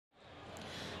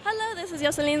this is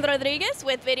Yoselin Rodriguez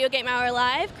with Video Game Hour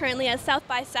Live, currently at South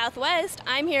by Southwest.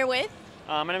 I'm here with...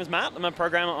 My name is Matt. I'm a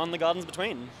programmer on The Gardens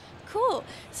Between. Cool.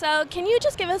 So can you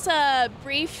just give us a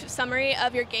brief summary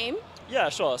of your game? Yeah,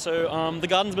 sure. So The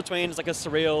Gardens Between is like a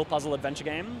surreal puzzle adventure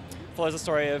game. It follows the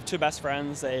story of two best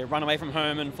friends. They run away from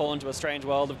home and fall into a strange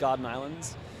world of garden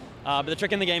islands. But the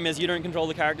trick in the game is you don't control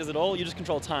the characters at all, you just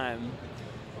control time.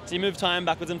 So you move time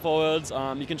backwards and forwards,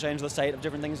 you can change the state of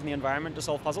different things in the environment to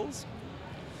solve puzzles.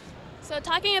 So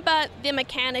talking about the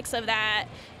mechanics of that,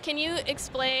 can you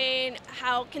explain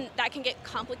how that can get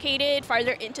complicated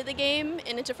farther into the game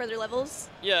and into further levels?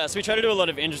 Yeah, so we try to do a lot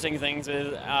of interesting things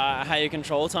with how you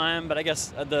control time, but I guess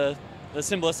the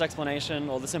simplest explanation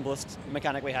or the simplest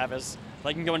mechanic we have is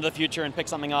like you can go into the future and pick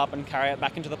something up and carry it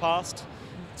back into the past.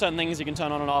 Certain things you can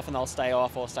turn on and off and they'll stay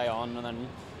off or stay on, and then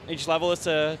each level is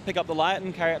to pick up the light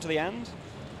and carry it to the end.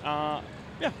 Yeah.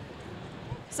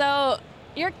 So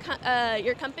your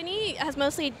company has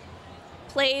mostly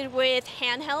played with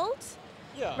handheld,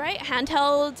 right?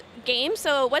 Handheld games.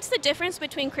 So what's the difference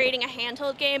between creating a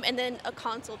handheld game and then a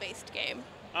console-based game?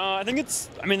 I think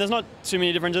there's not too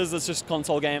many differences. It's just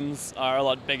console games are a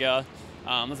lot bigger.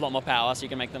 There's a lot more power, so you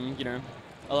can make them,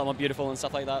 a lot more beautiful and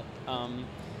stuff like that.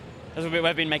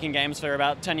 We've been making games for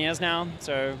about 10 years now,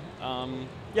 so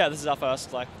yeah, this is our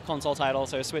first console title.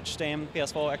 So Switch, Steam,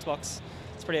 PS4, Xbox.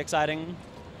 It's pretty exciting.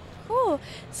 Cool.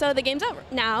 So the game's out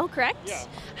now, correct? Yeah.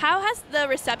 How has the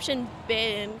reception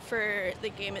been for the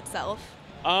game itself?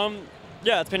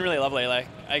 Yeah, it's been really lovely.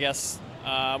 I guess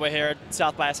we're here at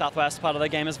South by Southwest, part of the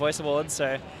Gamers Voice Awards,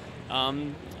 so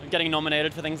getting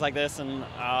nominated for things like this, and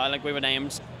we were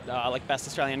named Best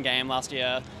Australian Game last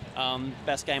year,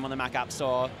 Best Game on the Mac App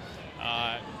Store.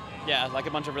 Yeah, a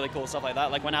bunch of really cool stuff like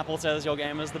that. When Apple says your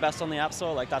game is the best on the App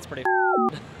Store, that's pretty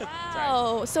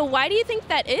Wow. So why do you think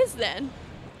that is then?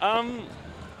 I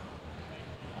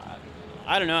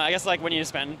don't know. I guess when you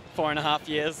spend 4.5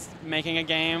 years making a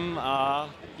game,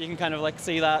 you can kind of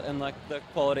see that and the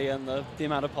quality and the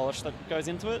amount of polish that goes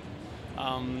into it.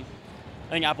 I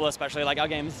think Apple especially, our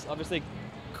game's obviously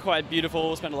quite beautiful.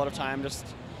 We spend a lot of time just,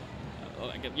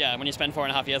 when you spend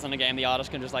 4.5 years on a game, the artist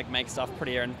can just make stuff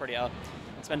prettier and prettier.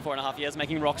 Spend 4.5 years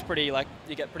making rocks pretty,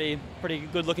 you get pretty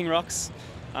good looking rocks.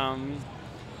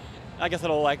 I guess it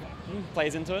all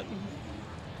plays into it.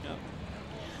 Yeah.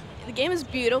 The game is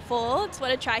beautiful. It's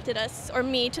what attracted us, or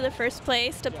me, to the first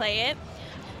place to play it.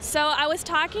 So I was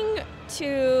talking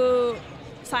to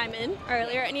Simon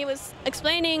earlier, and he was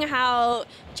explaining how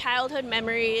childhood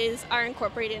memories are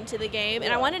incorporated into the game,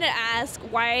 and I wanted to ask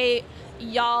why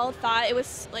y'all thought it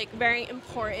was very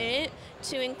important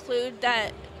to include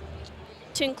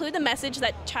the message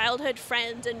that childhood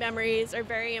friends and memories are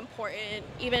very important,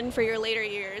 even for your later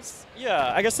years.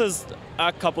 Yeah, I guess there's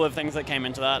a couple of things that came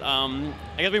into that. I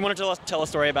guess we wanted to tell a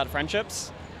story about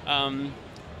friendships. And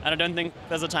I don't think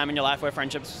there's a time in your life where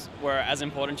friendships were as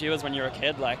important to you as when you were a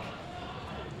kid.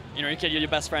 You're a kid, your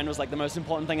best friend was the most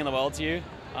important thing in the world to you.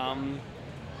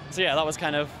 So yeah, that was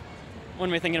kind of, when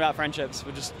we were thinking about friendships,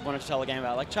 we just wanted to tell a game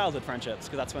about childhood friendships,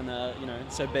 because that's when they're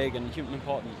so big and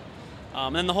important.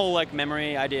 And then the whole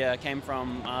memory idea came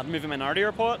from the movie Minority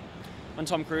Report, when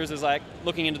Tom Cruise is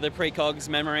looking into the precogs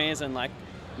memories and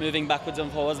moving backwards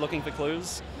and forwards looking for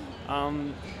clues.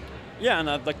 Yeah, and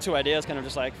the two ideas kind of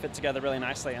just fit together really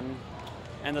nicely and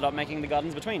ended up making The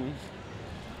Gardens Between.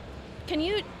 Can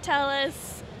you tell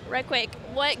us right quick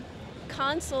what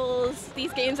consoles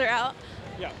these games are out?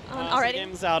 Yeah, already? So the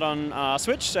game's out on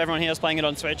Switch, so everyone here is playing it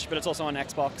on Switch, but it's also on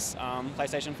Xbox,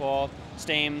 PlayStation 4,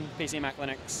 Steam, PC, Mac,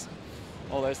 Linux.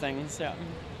 All those things, yeah.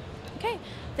 Okay,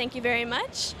 thank you very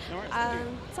much. No worries,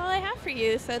 that's all I have for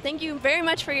you. So thank you very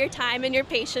much for your time and your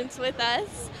patience with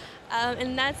us.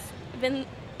 And that's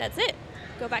it.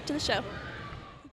 Go back to the show.